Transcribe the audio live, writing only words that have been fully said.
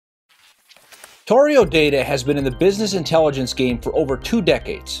Toreo Data has been in the business intelligence game for over 2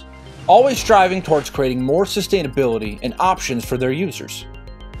 decades, always striving towards creating more sustainability and options for their users.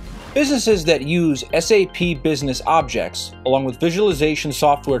 Businesses that use SAP BusinessObjects, along with visualization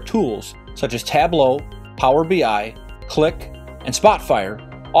software tools such as Tableau, Power BI, Qlik, and Spotfire,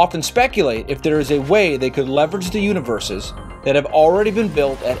 often speculate if there is a way they could leverage the universes that have already been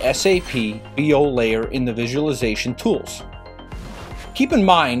built at SAP BO layer in the visualization tools. Keep in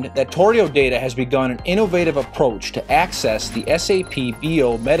mind that Toreo Data has begun an innovative approach to access the SAP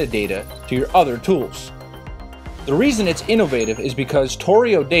BO metadata to your other tools. The reason it's innovative is because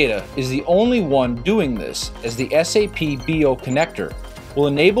Toreo Data is the only one doing this, as the SAP BO connector will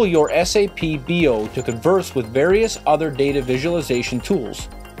enable your SAP BO to converse with various other data visualization tools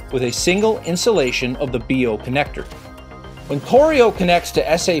with a single installation of the BO connector. When Toreo connects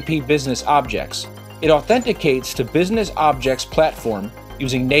to SAP BusinessObjects, it authenticates to BusinessObjects platform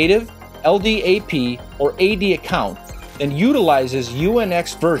using native LDAP or AD account, then utilizes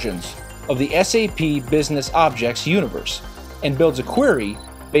UNX versions of the SAP BusinessObjects Universe and builds a query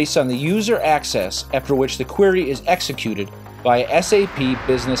based on the user access, after which the query is executed via SAP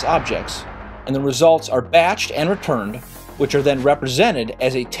BusinessObjects, and the results are batched and returned, which are then represented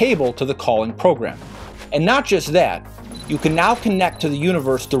as a table to the calling program. And not just that, you can now connect to the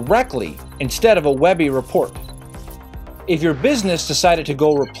universe directly instead of a Webby report. If your business decided to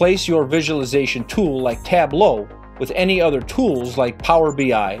go replace your visualization tool like Tableau with any other tools like Power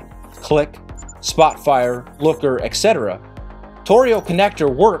BI, Qlik, Spotfire, Looker, etc., Toreo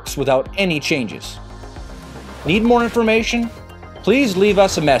Connector works without any changes. Need more information? Please leave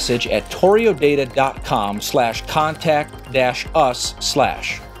us a message at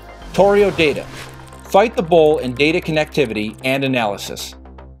toreodata.com/contact-us/Toreo Data. Fight the bull in data connectivity and analysis.